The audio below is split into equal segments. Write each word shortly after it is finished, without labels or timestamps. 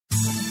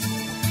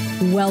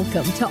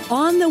Welcome to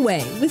On the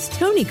Way with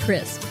Tony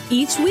Crisp.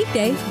 Each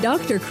weekday,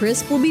 Dr.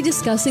 Crisp will be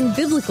discussing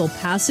biblical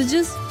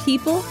passages,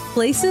 people,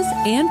 places,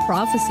 and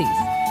prophecies.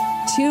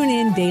 Tune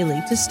in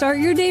daily to start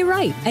your day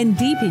right and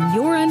deepen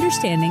your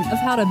understanding of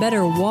how to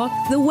better walk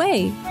the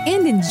way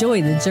and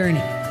enjoy the journey.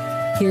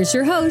 Here's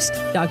your host,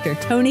 Dr.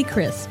 Tony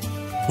Crisp.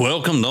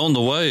 Welcome to On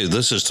the Way.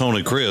 This is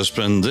Tony Crisp,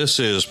 and this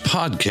is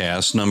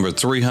podcast number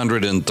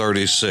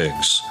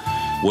 336.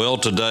 Well,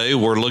 today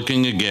we're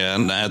looking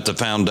again at the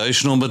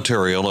foundational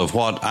material of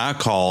what I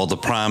call the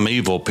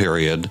primeval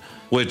period,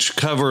 which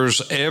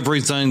covers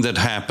everything that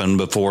happened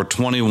before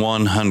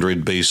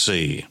 2100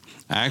 BC.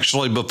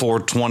 Actually before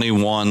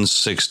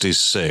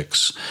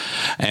 2166.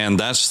 And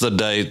that's the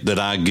date that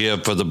I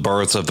give for the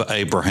birth of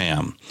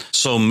Abraham.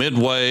 So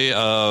midway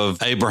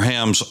of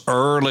Abraham's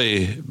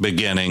early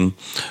beginning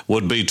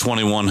would be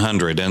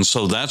 2100. And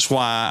so that's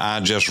why I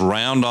just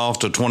round off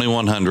to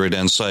 2100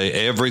 and say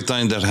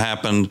everything that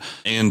happened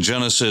in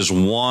Genesis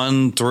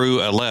 1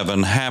 through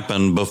 11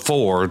 happened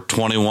before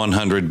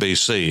 2100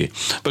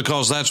 BC.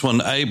 Because that's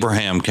when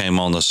Abraham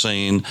came on the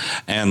scene,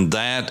 and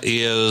that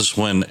is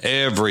when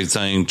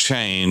everything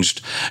changed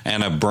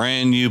and a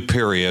brand new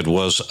period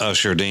was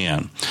ushered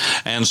in.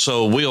 And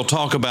so we'll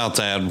talk about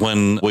that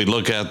when we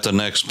look at the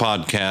next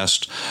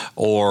podcast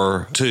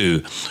or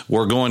two.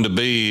 We're going to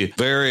be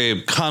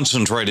very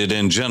concentrated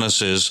in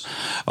Genesis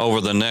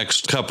over the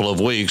next couple of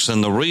weeks.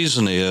 And the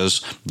reason is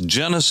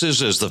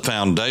Genesis is the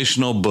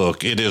foundational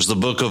book. It is the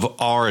book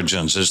of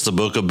origins. It's the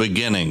book of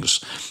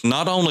beginnings.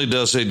 Not only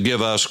does it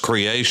give us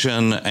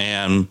creation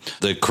and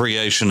the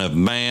creation of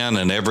man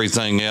and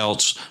everything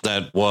else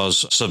that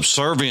was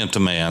subservient to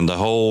man, the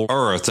whole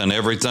earth and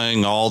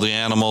everything, all the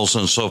animals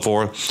and so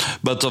forth,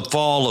 but the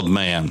fall of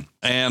man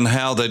and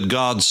how that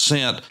God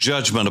sent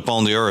judgment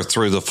upon the earth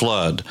through the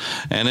flood.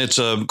 And it's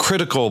a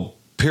critical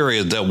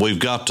period that we've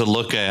got to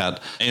look at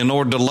in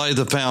order to lay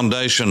the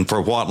foundation for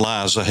what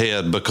lies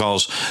ahead,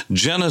 because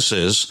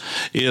Genesis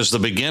is the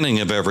beginning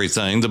of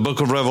everything. The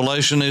book of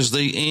Revelation is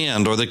the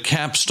end or the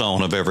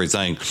capstone of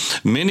everything.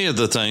 Many of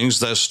the things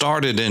that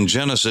started in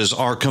Genesis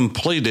are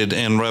completed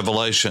in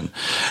Revelation.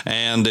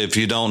 And if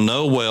you don't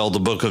know well the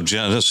book of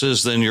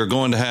Genesis, then you're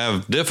going to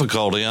have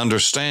difficulty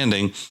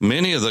understanding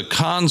many of the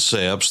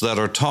concepts that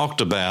are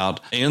talked about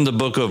in the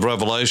book of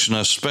Revelation,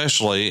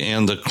 especially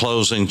in the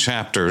closing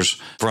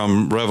chapters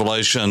from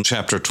Revelation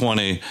chapter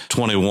 20,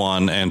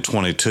 21, and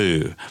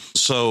 22.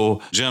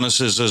 So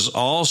Genesis is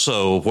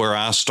also where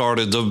I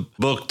started the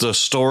book, The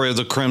Story of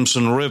the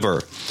Crimson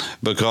River,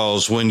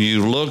 because when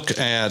you look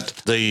at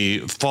the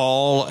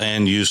fall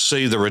and you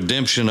see the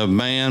redemption of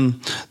man,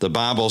 the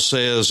Bible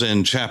says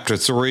in chapter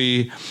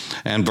 3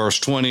 and verse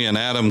 20, and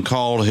Adam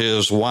called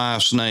his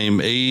wife's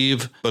name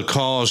Eve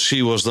because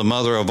she was the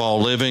mother of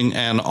all living,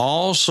 and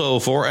also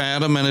for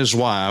Adam and his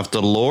wife,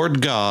 the Lord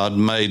God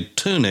made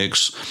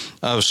tunics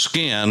of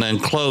skin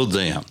and clothe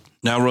them.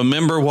 Now,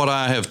 remember what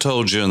I have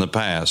told you in the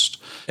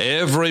past.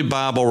 Every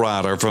Bible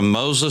writer from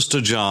Moses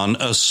to John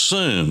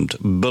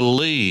assumed,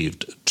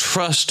 believed,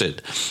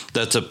 trusted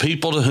that the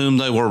people to whom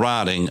they were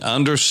writing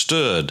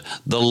understood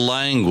the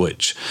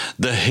language,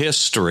 the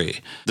history,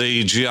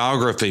 the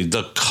geography,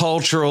 the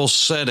cultural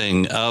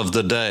setting of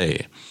the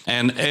day.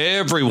 And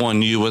everyone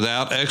knew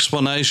without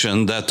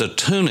explanation that the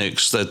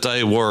tunics that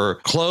they were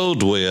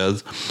clothed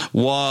with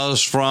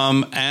was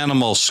from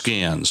animal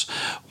skins.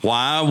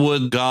 Why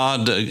would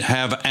God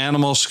have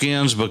animal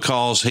skins?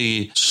 Because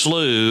he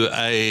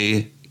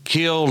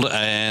killed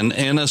an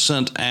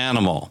innocent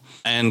animal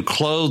and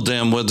clothed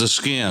them with the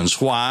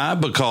skins. Why?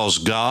 Because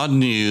God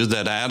knew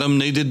that Adam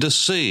needed to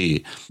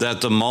see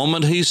that the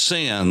moment he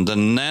sinned, the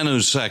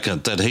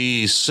nanosecond that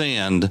he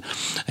sinned,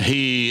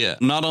 he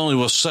not only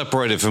was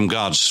separated from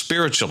God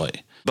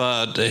spiritually,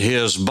 but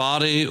his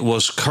body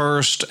was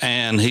cursed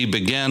and he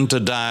began to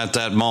die at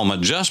that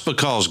moment. Just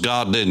because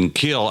God didn't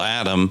kill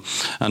Adam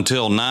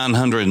until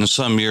 900 and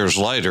some years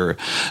later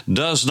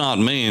does not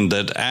mean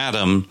that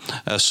Adam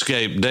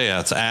escaped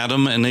death.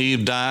 Adam and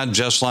Eve died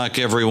just like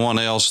everyone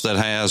else that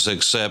has,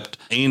 except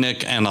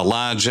Enoch and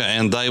Elijah,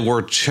 and they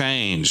were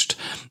changed.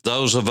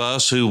 Those of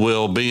us who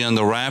will be in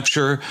the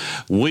rapture,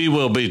 we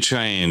will be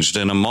changed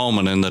in a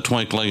moment, in the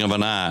twinkling of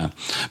an eye.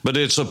 But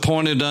it's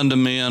appointed unto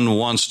men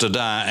once to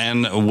die,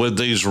 and with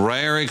these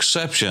rare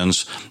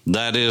exceptions,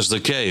 that is the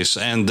case.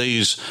 And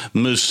these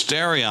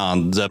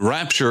mysterion, the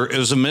rapture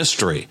is a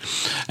mystery.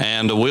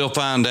 And we'll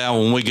find out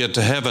when we get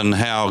to heaven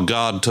how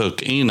God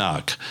took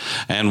Enoch.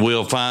 And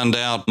we'll find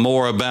out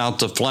more about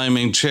the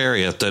flaming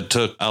chariot that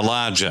took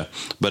Elijah.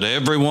 But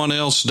everyone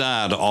else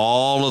died,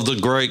 all of the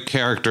great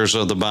characters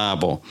of the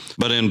Bible.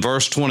 But in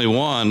verse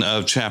 21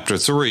 of chapter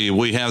 3,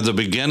 we have the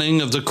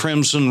beginning of the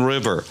Crimson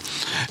River.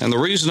 And the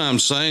reason I'm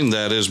saying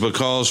that is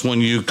because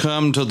when you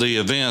come to the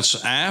events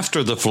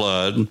after the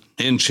flood,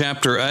 in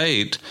chapter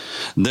 8,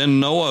 then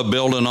Noah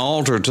built an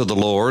altar to the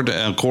Lord,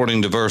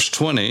 according to verse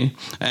 20,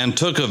 and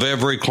took of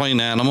every clean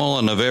animal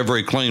and of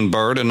every clean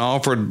bird and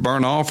offered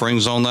burnt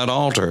offerings on that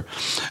altar.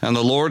 And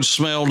the Lord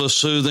smelled a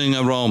soothing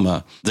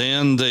aroma.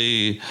 Then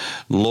the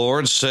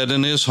Lord said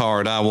in his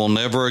heart, I will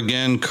never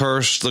again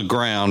curse the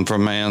ground for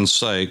man's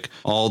sake,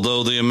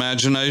 although the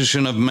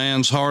imagination of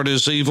man's heart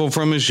is evil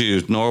from his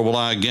youth, nor will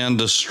I again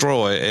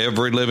destroy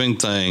every living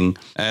thing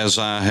as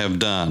I have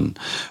done.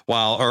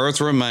 While earth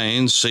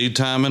remains, seed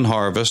time and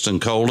harvest,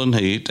 and cold and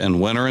heat, and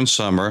winter and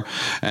summer,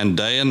 and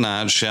day and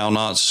night shall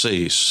not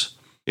cease.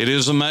 It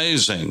is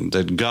amazing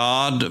that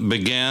God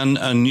began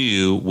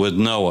anew with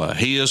Noah.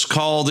 He is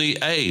called the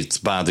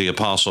eighth by the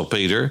Apostle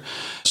Peter.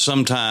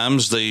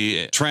 Sometimes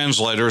the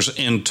translators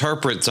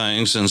interpret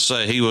things and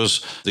say he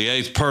was the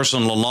eighth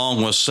person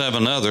along with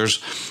seven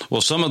others.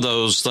 Well, some of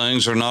those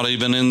things are not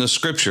even in the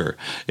Scripture.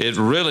 It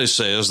really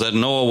says that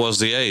Noah was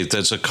the eighth.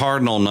 It's a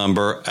cardinal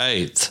number,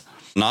 eighth.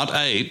 Not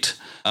eight,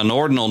 an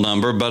ordinal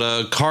number, but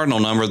a cardinal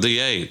number, the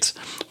eighth.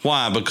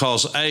 Why?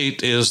 Because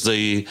 8 is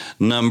the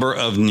number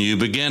of new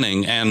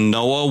beginning, and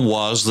Noah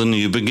was the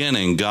new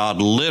beginning. God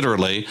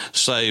literally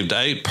saved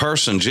 8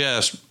 persons,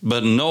 yes,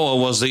 but Noah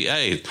was the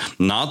 8th.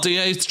 Not the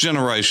 8th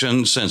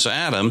generation since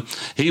Adam.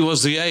 He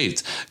was the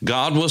 8th.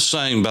 God was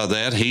saying by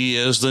that, he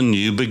is the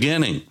new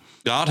beginning.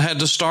 God had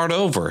to start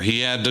over.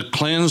 He had to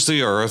cleanse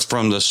the earth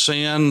from the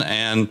sin,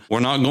 and we're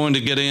not going to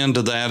get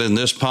into that in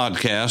this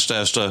podcast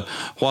as to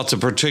what the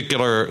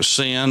particular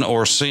sin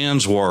or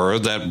sins were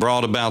that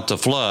brought about the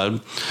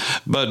flood.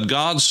 But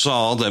God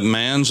saw that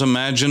man's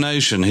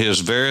imagination,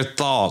 his very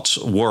thoughts,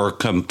 were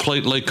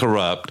completely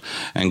corrupt,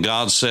 and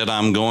God said,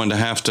 I'm going to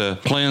have to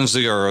cleanse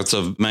the earth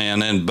of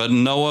man. But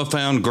Noah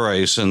found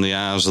grace in the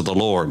eyes of the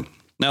Lord.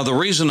 Now, the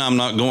reason I'm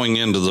not going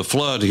into the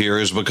flood here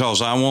is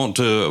because I want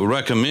to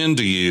recommend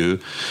to you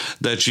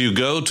that you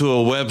go to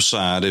a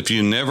website. If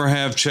you never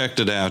have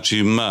checked it out,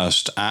 you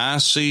must,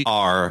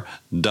 ICR.org.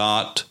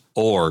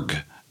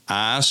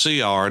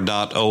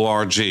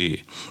 ICR.org.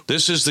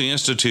 This is the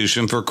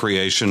Institution for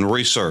Creation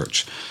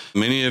Research.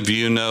 Many of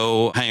you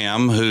know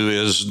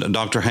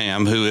Dr.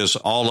 Ham, who is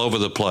all over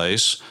the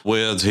place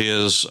with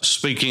his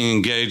speaking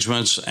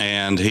engagements,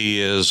 and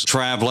he is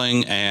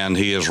traveling and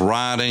he is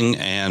writing,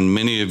 and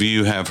many of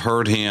you have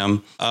heard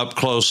him up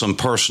close and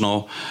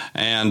personal,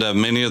 and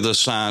many of the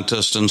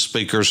scientists and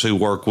speakers who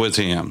work with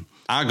him.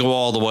 I go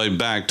all the way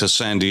back to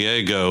San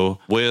Diego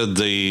with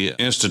the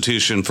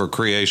Institution for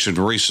Creation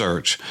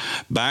Research.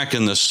 Back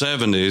in the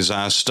 70s,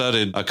 I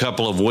studied a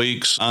couple of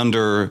weeks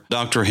under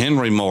Dr.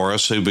 Henry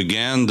Morris, who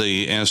began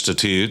the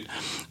Institute,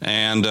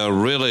 and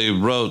really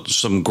wrote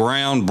some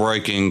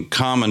groundbreaking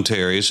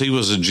commentaries. He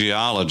was a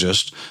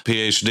geologist,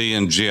 PhD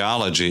in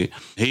geology.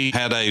 He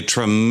had a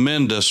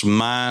tremendous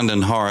mind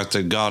and heart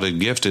that God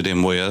had gifted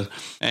him with.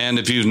 And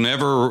if you've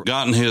never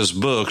gotten his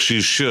books,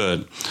 you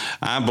should.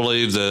 I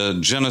believe the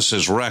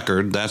Genesis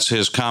record, that's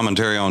his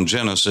commentary on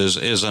Genesis,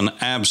 is an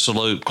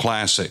absolute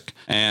classic.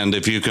 And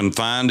if you can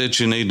find it,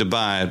 you need to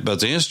buy it. But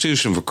the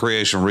Institution for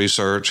Creation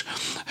Research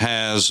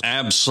has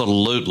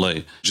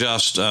absolutely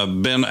just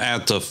been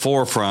at the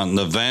forefront,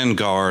 the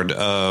vanguard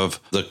of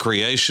the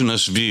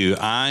creationist view.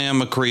 I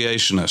am a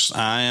creationist.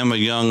 I am a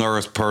young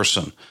earth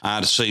person.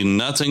 I see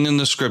nothing in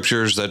the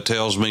Scriptures that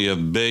tells me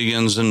of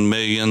billions and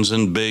millions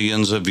and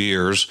billions of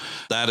years.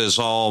 That is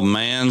all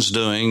man's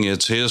doing.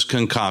 It's his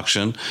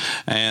concoction.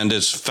 And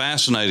it's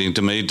fascinating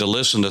to me to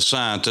listen to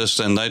scientists,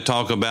 and they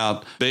talk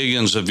about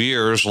billions of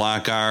years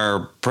like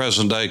our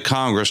present-day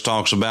Congress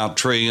talks about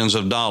trillions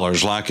of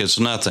dollars, like it's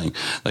nothing.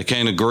 They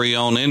can't agree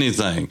on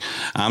anything.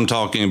 I'm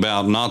talking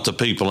about not the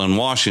people in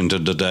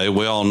Washington today.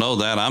 We all know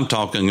that. I'm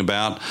talking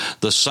about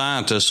the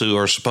scientists who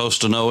are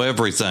supposed to know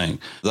everything.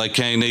 They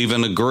can't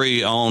even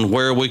agree on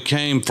where we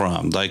came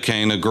from. They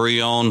can't agree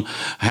on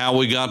how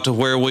we got to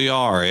where we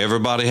are.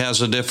 Everybody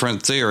has a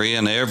different theory,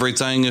 and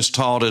everything is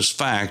taught as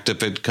fact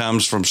if it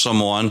comes from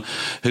someone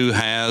who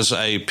has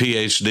a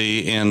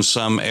PhD in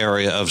some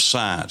area of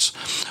science.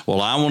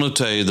 Well, I want to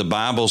tell you, the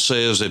Bible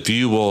says if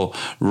you will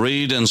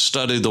read and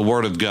study the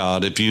Word of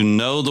God, if you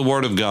know the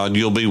Word of God,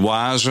 you'll be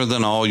wiser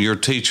than all your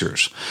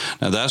teachers.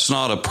 Now, that's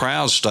not a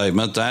proud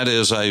statement. That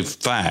is a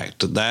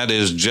fact. That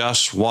is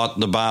just what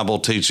the Bible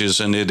teaches,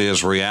 and it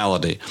is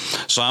reality.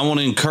 So I want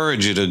to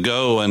encourage you to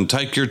go and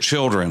take your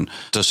children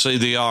to see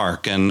the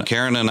Ark. And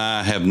Karen and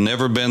I have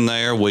never been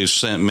there. We've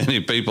sent many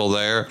people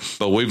there,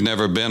 but we've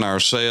never been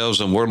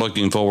ourselves, and we're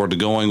looking forward to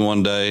going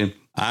one day.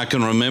 I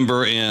can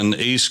remember in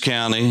East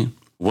County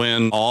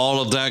when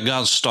all of that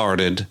got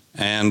started,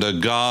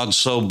 and God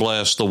so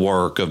blessed the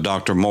work of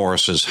Dr.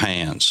 Morris's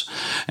hands.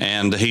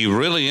 And he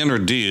really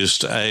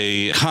introduced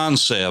a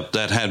concept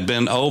that had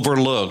been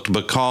overlooked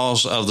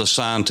because of the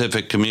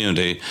scientific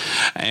community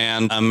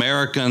and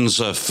Americans'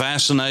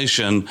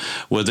 fascination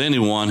with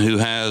anyone who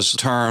has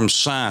term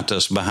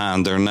scientist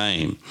behind their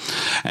name.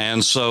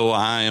 And so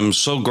I am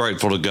so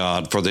grateful to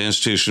God for the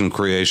Institution of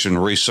Creation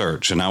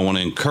Research. And I want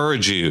to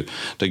encourage you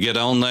to get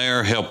on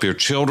there, help your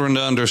children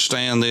to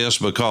understand this,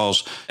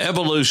 because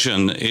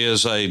evolution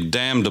is a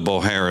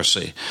damnable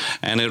heresy,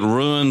 and it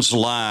ruins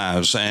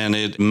lives, and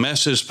it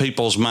messes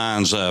people's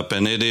minds up,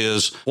 and it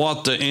is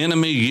what the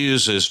enemy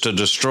uses to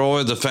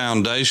destroy the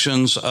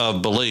foundations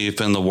of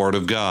belief in the Word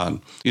of God.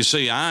 You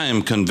see, I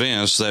am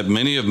convinced that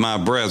many of my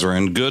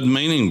brethren,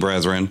 good-meaning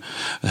brethren,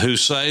 who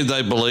say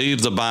they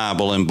believe the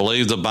Bible and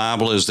believe the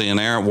Bible is the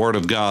inerrant Word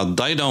of God,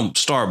 they don't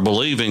start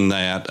believing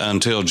that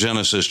until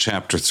Genesis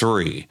chapter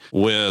 3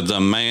 with the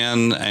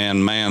man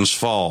and man's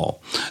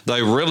fall.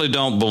 They really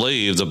don't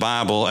believe the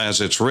Bible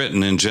as it's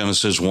written in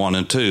Genesis 1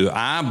 and 2.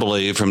 I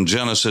believe from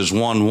Genesis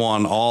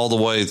 1:1 all the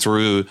way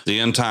through the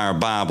entire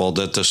Bible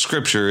that the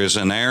Scripture is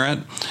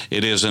inerrant,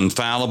 it is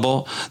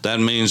infallible. That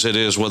means it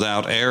is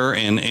without error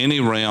in any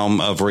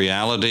realm of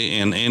reality,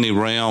 in any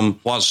realm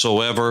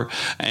whatsoever,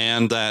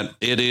 and that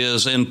it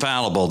is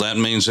infallible. That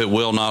means it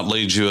will not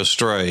lead you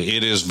astray.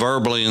 It is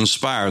verbally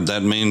inspired.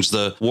 That means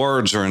the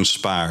words are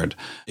inspired.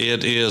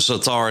 It is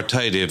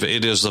authoritative.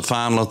 It is the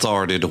final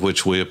authority to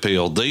which we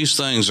appeal. These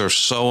things are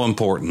so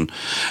important,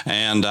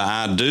 and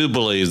I do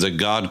believe that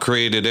God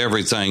created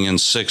everything in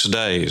 6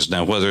 days.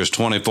 Now, whether it's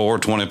 24,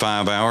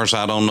 25 hours,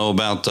 I don't know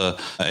about the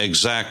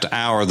exact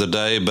hour of the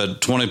day,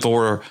 but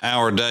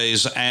 24-hour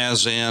days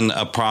as in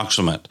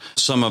approximate.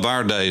 Some of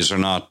our days are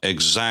not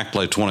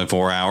exactly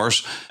 24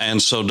 hours,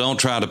 and so don't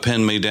try to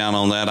pin me down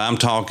on that. I'm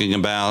talking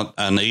about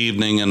an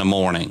evening and a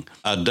morning,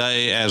 a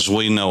day as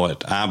we know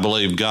it. I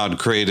believe God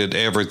created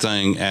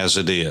everything as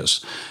it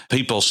is.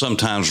 People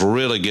sometimes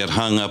really get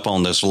hung up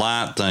on this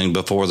light thing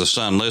before the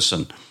sun.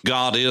 Listen,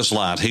 God is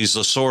light. He's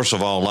the source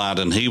of all light,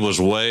 and he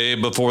was way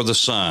before the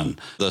sun.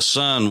 The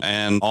sun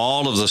and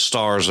all of the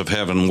stars of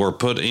heaven were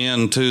put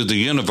into the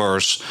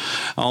universe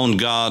on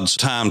God's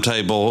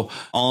timetable,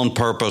 on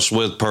purpose,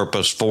 with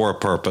purpose, for a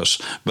purpose.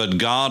 But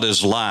God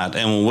is light,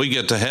 and when we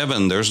get to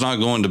heaven, there's not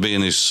going to be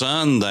any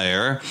sun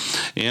there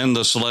in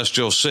the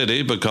celestial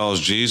city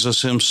because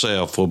Jesus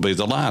himself will be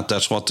the light.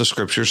 That's what the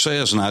Scripture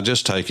says, and I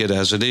just take it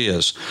as it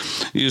is.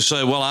 You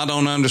say, well, I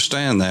don't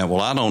understand that.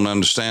 Well, I don't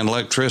understand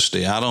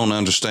electricity. I don't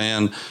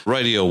understand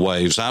radio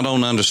waves. I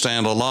don't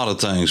understand a lot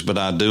of things, but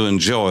I do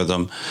enjoy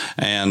them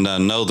and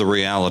know the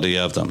reality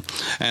of them.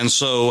 And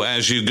so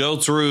as you go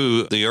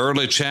through the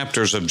early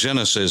chapters of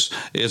Genesis,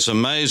 it's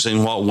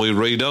amazing what we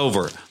read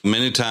over.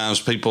 Many times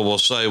people will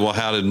say, well,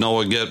 how did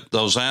Noah get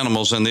those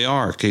animals in the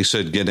ark? He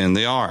said, get in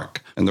the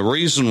ark. And the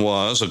reason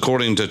was,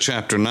 according to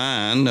chapter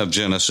 9 of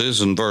Genesis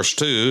in verse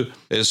 2,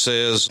 it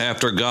says,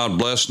 after God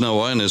blessed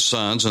Noah and his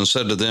sons and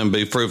said to them,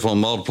 be fruitful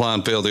and multiply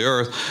and fill the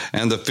earth,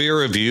 and the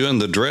fear of you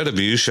and the dread of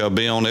you shall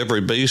be on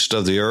every beast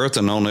of the earth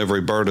and on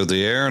every bird of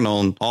the air and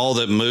on all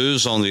that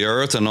moves on the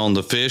earth and on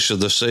the fish of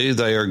the sea.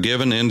 They are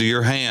given into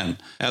your hand.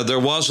 There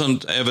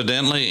wasn't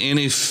evidently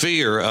any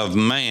fear of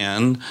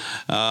man,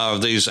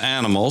 of these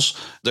animals.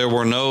 There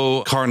were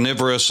no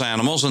carnivorous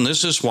animals, and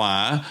this is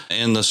why,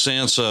 in the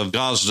sense of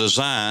God's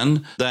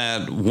design,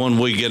 that when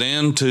we get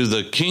into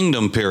the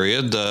kingdom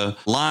period, the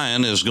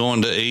lion is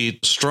going to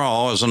eat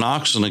straw as an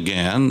oxen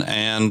again,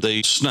 and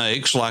the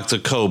snakes, like the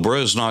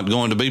cobra, is not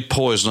going to be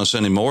poisonous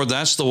anymore.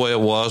 That's the way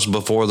it was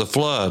before the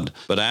flood.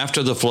 But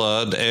after the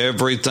flood,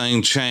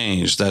 everything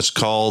changed. That's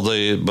called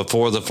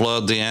before the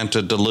flood, the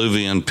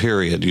antediluvian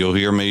period. You'll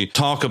hear me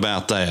talk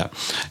about that.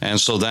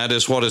 And so that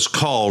is what is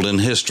called in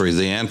history,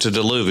 the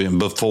antediluvian,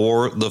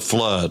 before the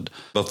flood,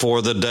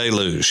 before the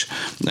deluge.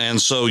 And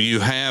so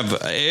you have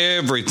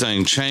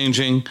everything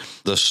changing.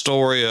 The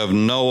story of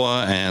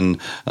Noah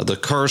and the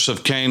curse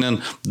of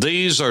Canaan.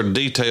 These are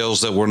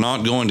details that we're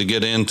not going to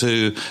get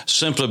into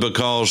simply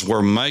because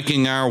we're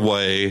making our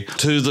way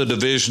to the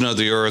division of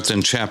the earth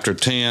in chapter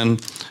 10,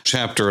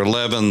 chapter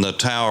 11, the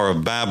Tower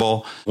of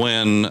Babel,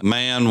 when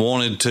man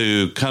wanted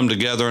to come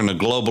together in a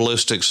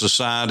globalistic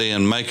society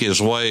and make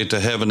his way to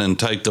heaven and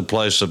take the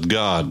place of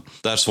God.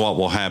 That's what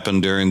will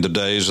happen during the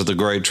days of the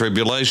Great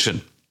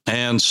Tribulation.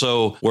 And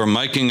so we're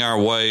making our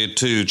way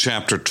to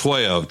chapter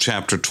 12.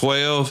 Chapter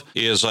 12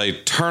 is a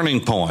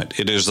turning point.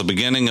 It is the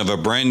beginning of a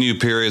brand new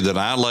period that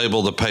I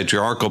label the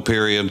patriarchal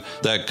period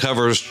that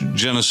covers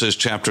Genesis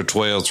chapter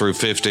 12 through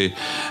 50.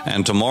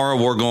 And tomorrow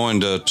we're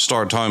going to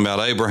start talking about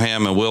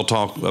Abraham, and we'll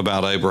talk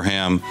about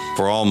Abraham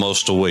for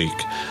almost a week.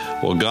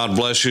 Well, God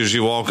bless you as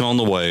you walk on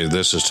the way.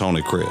 This is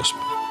Tony Crisp.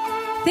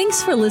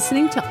 Thanks for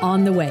listening to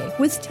On the Way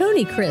with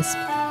Tony Crisp.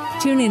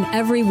 Tune in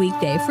every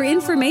weekday for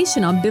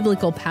information on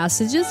biblical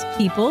passages,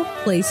 people,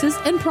 places,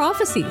 and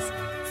prophecies.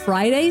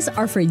 Fridays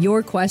are for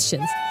your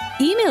questions.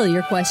 Email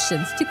your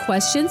questions to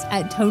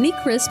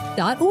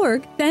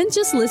questions@tonycrisp.org. Then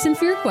just listen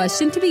for your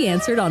question to be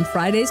answered on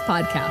Friday's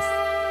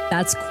podcast.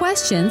 That's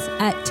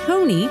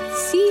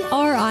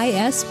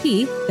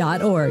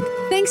questions@tonycrisp.org.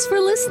 Thanks for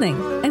listening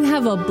and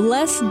have a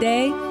blessed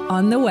day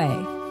on the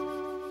way.